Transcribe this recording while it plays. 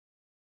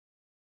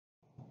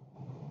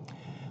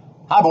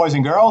Hi, boys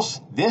and girls.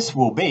 This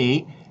will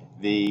be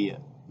the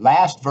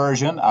last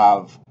version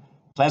of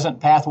Pleasant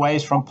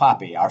Pathways from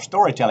Poppy, our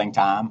storytelling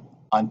time,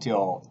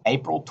 until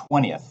April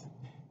 20th.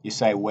 You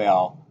say,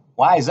 well,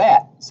 why is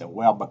that? So,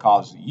 well,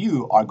 because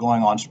you are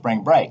going on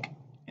spring break.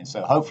 And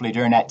so hopefully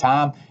during that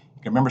time,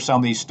 you can remember some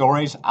of these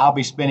stories. I'll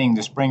be spending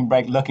the spring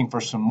break looking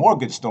for some more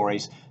good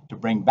stories to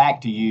bring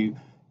back to you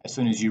as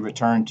soon as you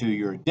return to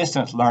your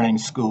distance learning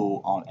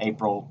school on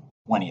April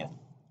 20th.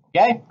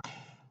 Okay?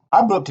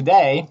 Our book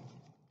today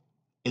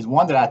is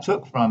one that I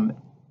took from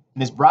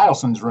Miss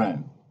Bridleson's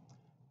room.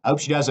 I hope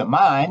she doesn't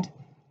mind.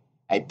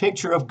 A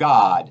Picture of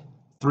God,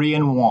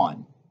 3-in-1.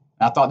 And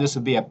I thought this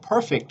would be a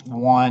perfect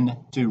one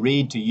to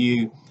read to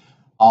you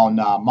on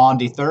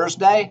Maundy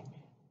Thursday,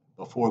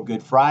 before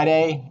Good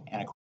Friday,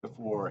 and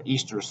before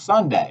Easter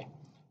Sunday.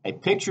 A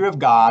Picture of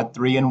God,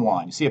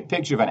 3-in-1. You see a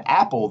picture of an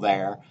apple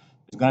there.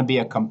 There's going to be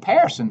a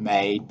comparison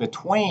made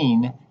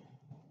between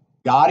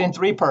God in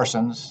three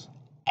persons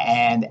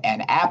and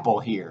an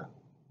apple here.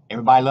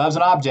 Everybody loves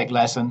an object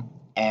lesson,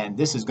 and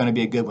this is going to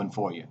be a good one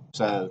for you.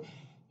 So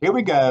here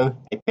we go,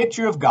 A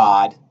Picture of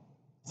God,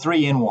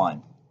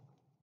 3-in-1.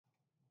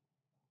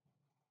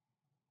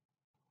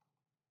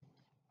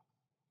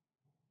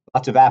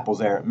 Lots of apples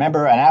there.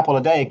 Remember, an apple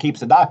a day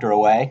keeps the doctor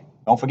away.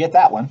 Don't forget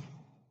that one.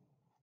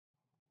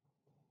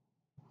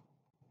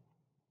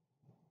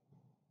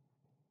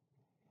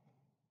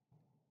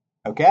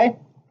 Okay?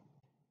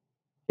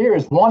 Here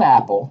is one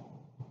apple,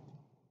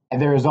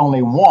 and there is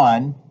only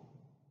one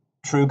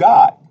true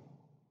God.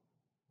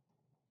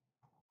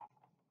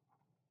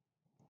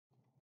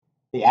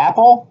 The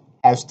apple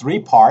has three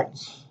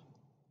parts: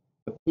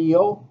 the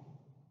peel,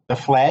 the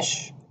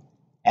flesh,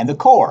 and the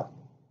core.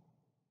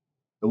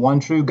 The one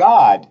true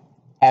God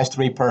has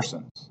three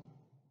persons: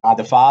 God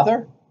the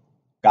Father,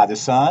 God the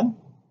Son,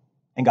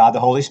 and God the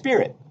Holy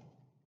Spirit.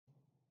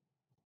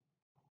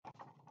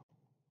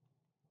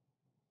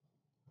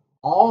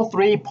 All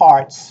three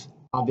parts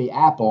of the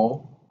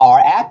apple are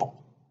apple.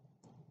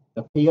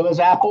 The peel is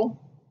apple,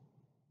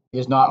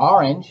 is not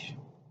orange,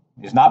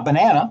 is not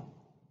banana.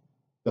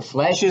 The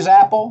flesh is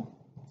apple,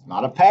 it's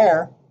not a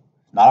pear,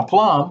 it's not a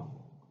plum.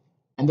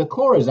 And the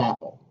core is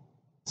apple.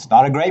 It's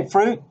not a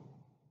grapefruit,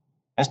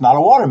 it's not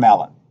a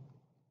watermelon.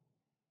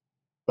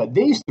 But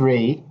these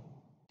three,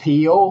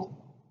 peel,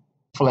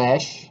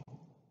 flesh,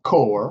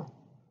 core,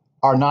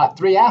 are not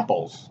three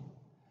apples,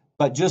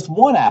 but just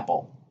one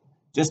apple,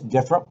 just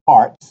different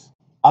parts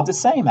of the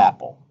same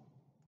apple.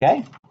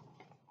 Okay?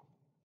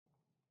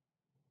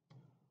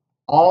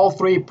 All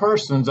three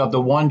persons of the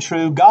one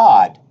true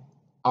God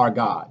are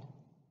God.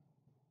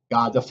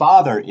 God the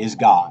Father is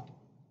God.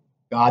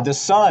 God the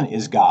Son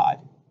is God.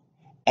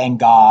 And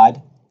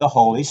God the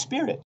Holy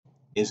Spirit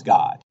is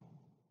God.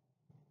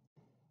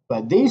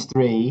 But these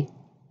three,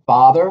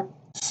 Father,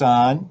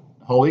 Son,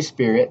 Holy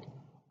Spirit,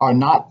 are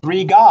not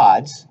three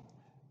gods,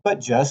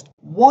 but just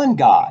one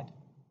God,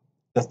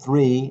 the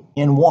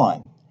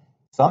 3-in-1,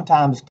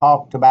 sometimes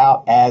talked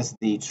about as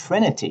the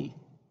Trinity.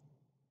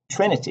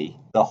 Trinity,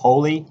 the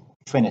Holy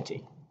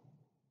Trinity.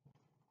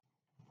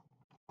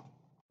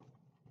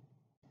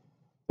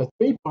 The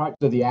three parts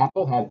of the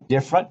apple have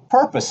different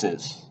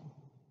purposes.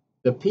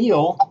 The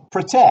peel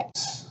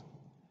protects.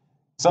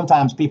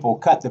 Sometimes people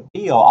cut the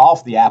peel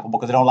off the apple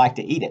because they don't like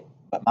to eat it.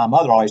 But my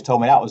mother always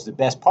told me that was the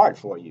best part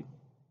for you.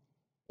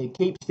 It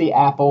keeps the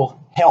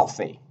apple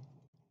healthy.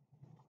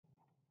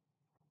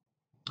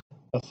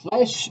 The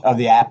flesh of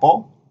the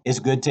apple is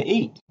good to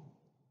eat.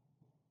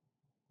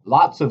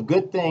 Lots of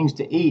good things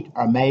to eat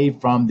are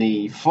made from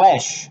the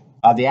flesh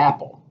of the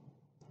apple.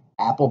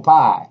 Apple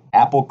pie,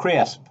 apple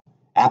crisp,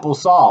 apple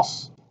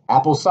sauce,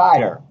 apple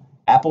cider,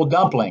 apple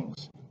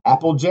dumplings,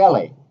 apple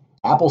jelly,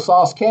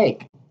 applesauce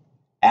cake,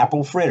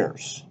 apple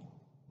fritters.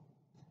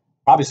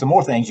 Probably some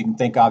more things you can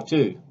think of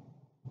too.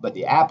 But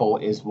the apple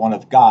is one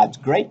of God's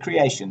great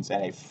creations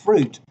and a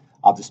fruit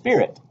of the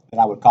Spirit, that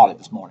I would call it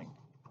this morning.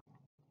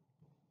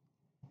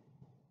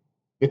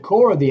 The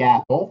core of the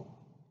apple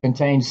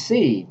contains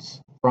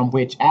seeds from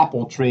which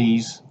apple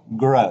trees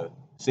grow.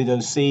 See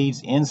those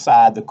seeds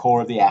inside the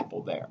core of the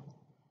apple there.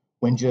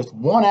 When just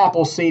one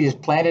apple seed is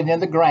planted in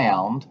the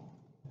ground,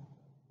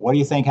 what do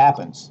you think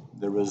happens?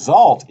 The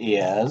result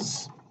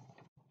is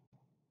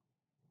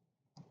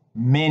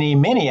many,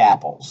 many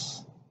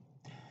apples.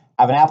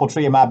 I have an apple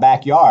tree in my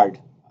backyard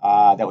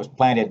that was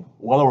planted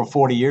well over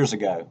 40 years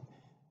ago.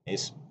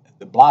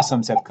 The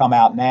blossoms have come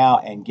out now,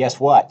 and guess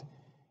what?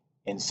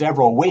 In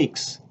several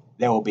weeks,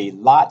 there will be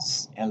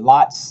lots and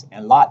lots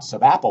and lots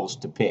of apples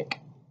to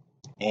pick.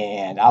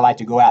 And I like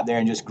to go out there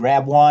and just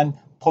grab one,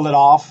 pull it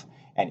off,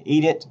 and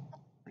eat it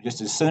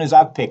just as soon as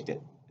I've picked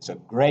it. It's a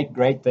great,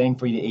 great thing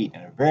for you to eat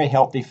and a very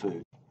healthy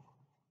food.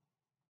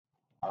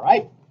 All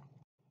right?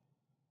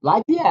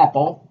 Like the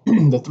apple,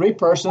 the three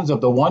persons of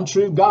the one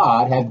true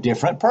God have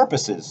different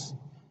purposes.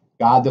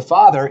 God the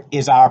Father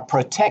is our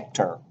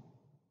protector.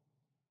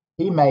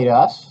 He made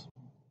us.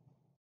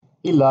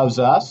 He loves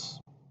us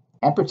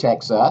and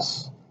protects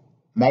us,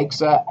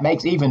 makes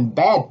even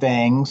bad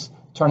things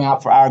turn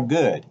out for our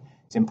good.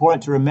 It's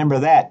important to remember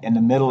that in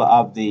the middle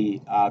of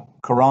the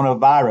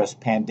coronavirus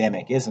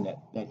pandemic, isn't it?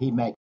 That he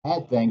makes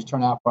bad things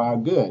turn out for our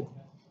good.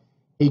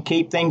 He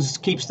keeps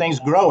things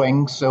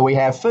growing so we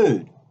have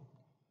food.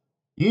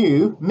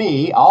 You,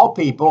 me, all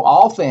people,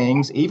 all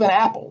things, even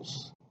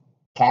apples,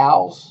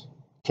 cows,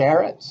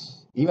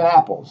 carrots, even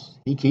apples.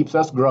 He keeps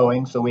us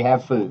growing so we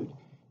have food.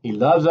 He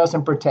loves us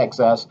and protects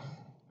us,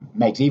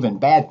 makes even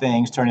bad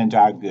things turn into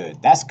our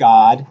good. That's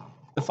God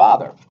the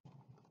Father.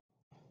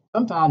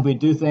 Sometimes we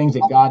do things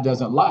that God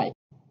doesn't like.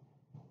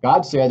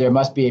 God said there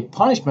must be a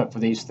punishment for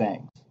these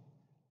things.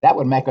 That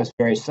would make us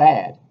very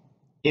sad.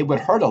 It would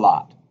hurt a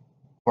lot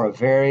for a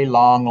very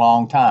long,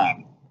 long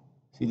time.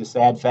 See the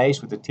sad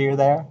face with the tear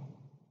there?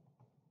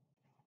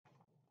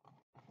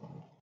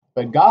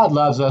 But God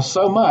loves us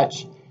so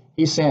much,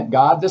 he sent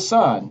God the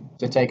Son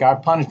to take our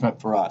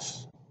punishment for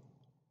us.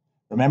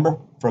 Remember,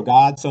 for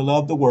God so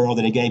loved the world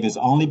that he gave his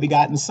only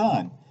begotten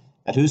Son,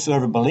 that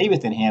whosoever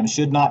believeth in him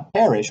should not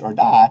perish or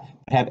die,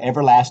 but have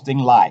everlasting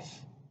life.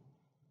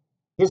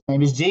 His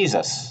name is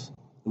Jesus,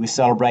 who we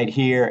celebrate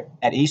here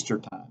at Easter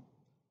time.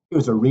 He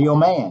was a real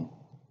man.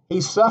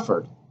 He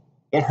suffered.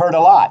 It hurt a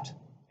lot,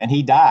 and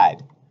he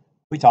died.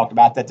 We talked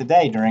about that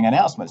today during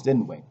announcements,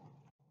 didn't we?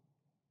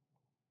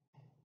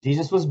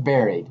 Jesus was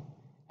buried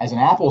as an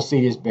apple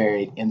seed is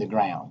buried in the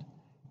ground.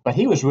 But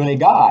he was really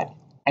God.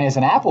 And as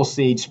an apple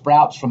seed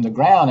sprouts from the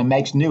ground and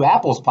makes new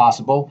apples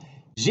possible,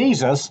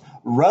 Jesus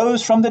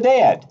rose from the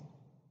dead.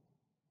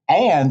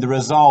 And the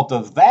result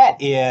of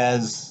that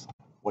is,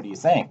 what do you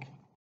think?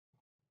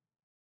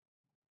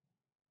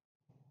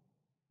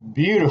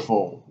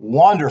 Beautiful,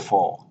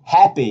 wonderful,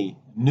 happy,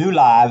 new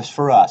lives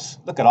for us.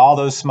 Look at all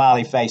those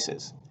smiley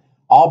faces.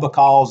 All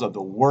because of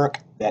the work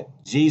that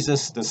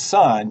Jesus the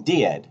Son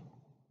did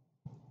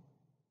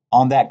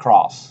on that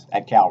cross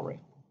at Calvary.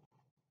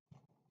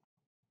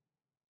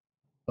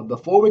 But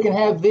before we can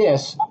have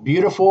this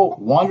beautiful,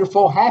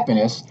 wonderful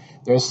happiness,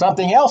 there's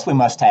something else we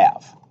must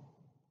have.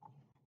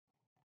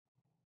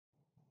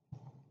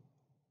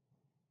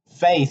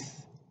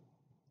 Faith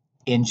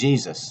in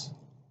Jesus.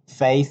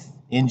 Faith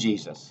in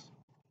Jesus.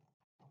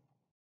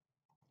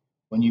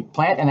 When you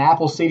plant an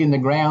apple seed in the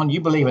ground, you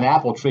believe an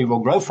apple tree will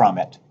grow from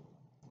it.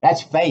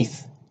 That's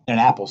faith in an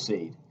apple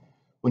seed.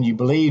 When you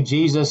believe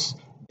Jesus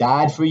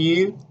died for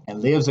you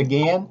and lives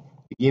again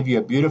to give you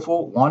a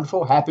beautiful,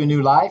 wonderful, happy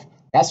new life,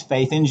 that's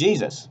faith in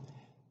Jesus.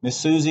 Miss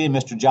Susie and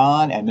Mr.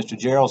 John and Mr.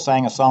 Gerald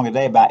sang a song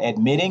today about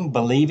admitting,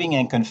 believing,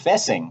 and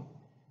confessing.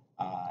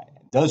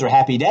 Those are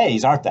happy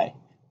days, aren't they?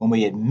 When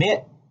we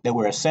admit that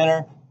we're a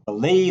sinner,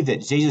 believe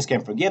that Jesus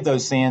can forgive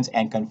those sins,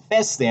 and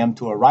confess them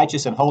to a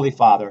righteous and holy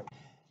Father.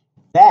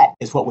 That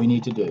is what we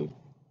need to do.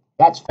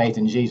 That's faith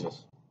in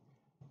Jesus.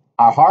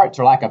 Our hearts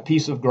are like a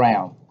piece of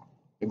ground.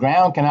 The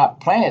ground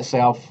cannot plant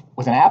itself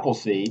with an apple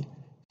seed.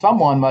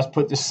 Someone must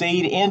put the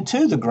seed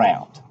into the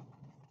ground.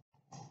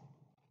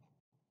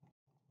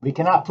 We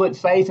cannot put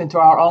faith into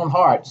our own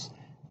hearts.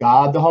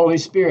 God, the Holy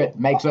Spirit,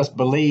 makes us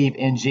believe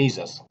in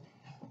Jesus.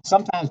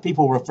 Sometimes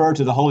people refer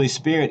to the Holy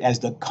Spirit as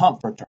the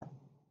Comforter,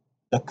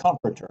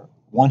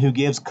 one who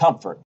gives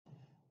comfort,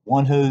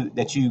 one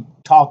that you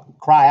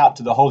cry out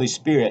to the Holy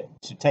Spirit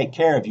to take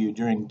care of you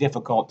during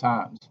difficult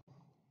times.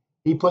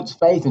 He puts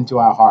faith into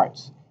our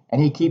hearts,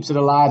 and he keeps it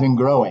alive and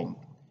growing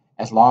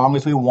as long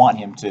as we want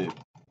him to.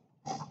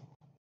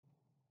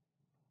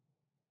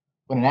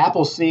 When an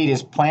apple seed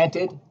is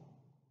planted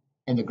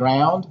in the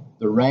ground,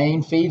 the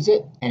rain feeds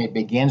it, and it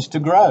begins to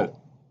grow.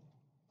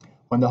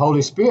 When the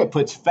Holy Spirit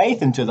puts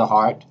faith into the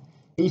heart,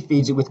 he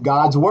feeds it with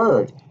God's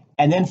word,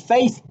 and then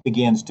faith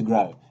begins to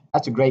grow.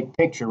 That's a great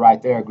picture right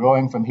there,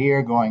 growing from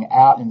here, going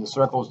out in the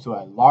circles to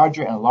a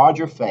larger and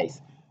larger faith,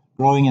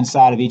 growing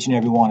inside of each and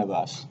every one of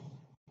us.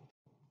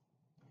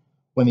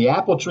 When the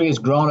apple tree is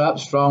grown up,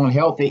 strong and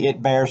healthy,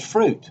 it bears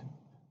fruit.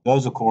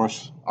 Those, of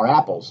course, are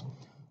apples.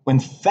 When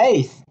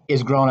faith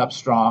is grown up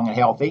strong and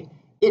healthy,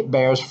 it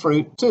bears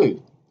fruit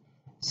too.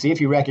 See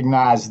if you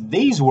recognize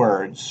these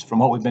words from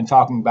what we've been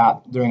talking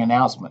about during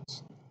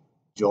announcements.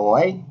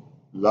 Joy,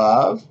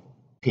 love,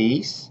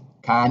 peace,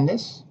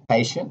 kindness,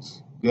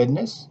 patience,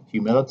 goodness,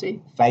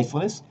 humility,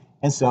 faithfulness,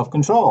 and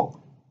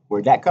self-control.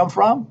 Where'd that come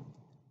from?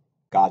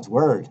 God's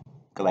word.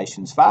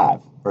 Galatians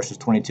 5, verses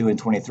 22 and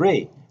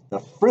 23. The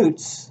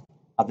fruits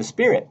of the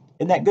Spirit.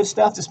 Isn't that good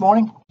stuff this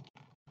morning?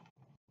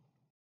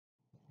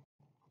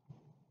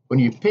 When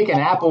you pick an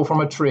apple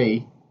from a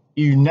tree,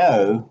 you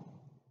know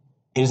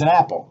it is an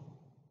apple.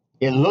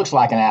 It looks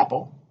like an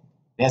apple.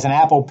 It has an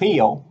apple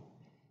peel.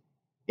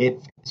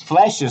 Its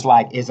flesh is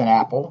an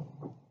apple.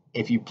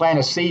 If you plant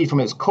a seed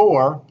from its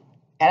core,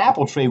 an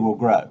apple tree will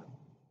grow.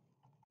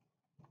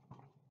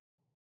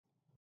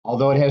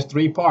 Although it has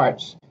 3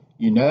 parts,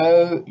 you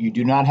know you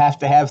do not have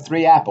to have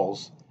 3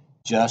 apples,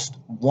 just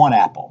 1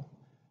 apple.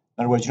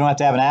 In other words, you don't have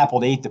to have an apple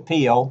to eat the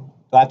peel.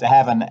 You don't have to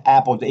have an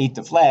apple to eat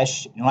the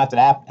flesh. You don't have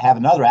to have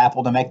another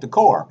apple to make the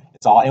core.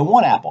 It's all in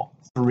 1 apple.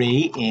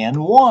 3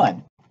 in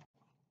 1.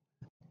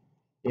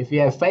 If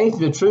you have faith in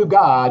the true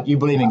God, you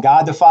believe in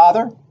God the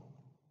Father,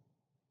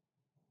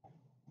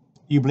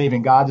 you believe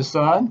in God the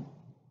Son,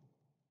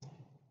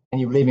 and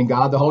you believe in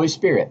God the Holy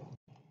Spirit.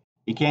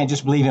 You can't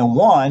just believe in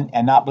one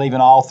and not believe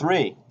in all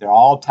three. They're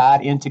all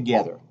tied in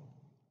together.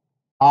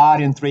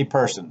 God in three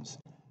persons.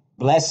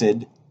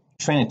 Blessed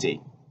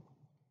Trinity.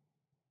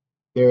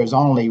 There is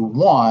only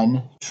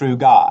one true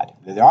God.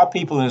 There are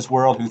people in this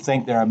world who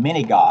think there are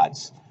many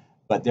gods,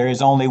 but there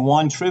is only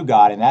one true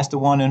God, and that's the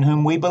one in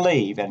whom we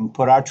believe and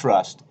put our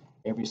trust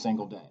every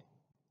single day.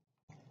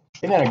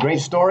 Isn't that a great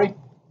story?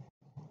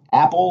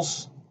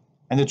 Apples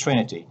and the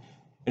Trinity.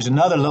 There's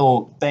another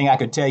little thing I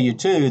could tell you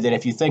too, that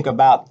if you think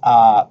about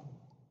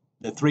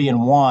the three in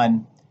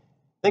one,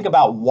 think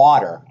about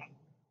water.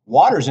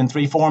 Water's in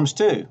three forms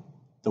too.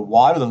 The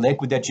water, the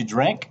liquid that you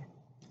drink.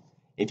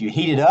 If you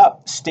heat it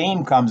up,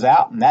 steam comes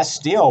out, and that's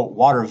still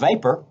water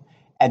vapor.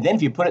 And then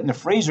if you put it in the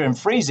freezer and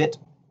freeze it,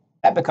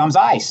 that becomes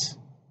ice.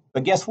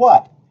 But guess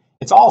what?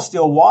 It's all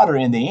still water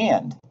in the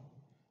end.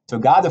 So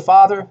God the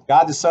Father,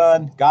 God the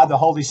Son, God the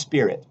Holy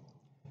Spirit.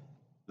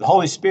 The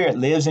Holy Spirit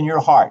lives in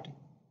your heart,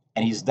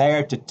 and He's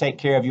there to take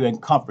care of you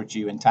and comfort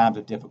you in times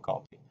of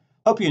difficulty.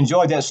 Hope you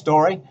enjoyed that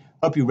story.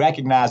 Hope you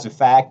recognize the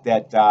fact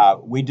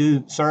that we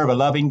do serve a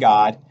loving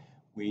God.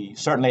 We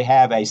certainly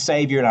have a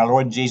Savior in our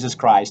Lord Jesus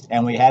Christ,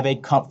 and we have a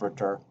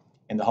Comforter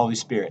in the Holy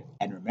Spirit.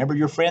 And remember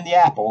your friend the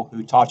apple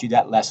who taught you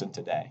that lesson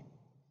today.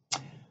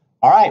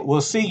 All right,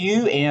 we'll see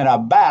you in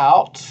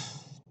about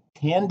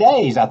 10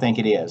 days, I think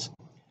it is,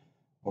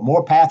 for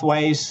more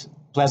pathways,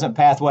 pleasant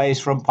pathways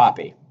from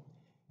Poppy.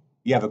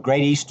 You have a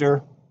great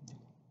Easter,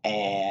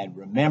 and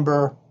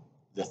remember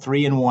the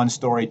 3-in-1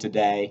 story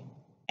today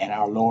and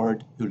our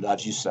Lord who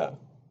loves you so.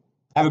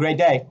 Have a great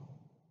day.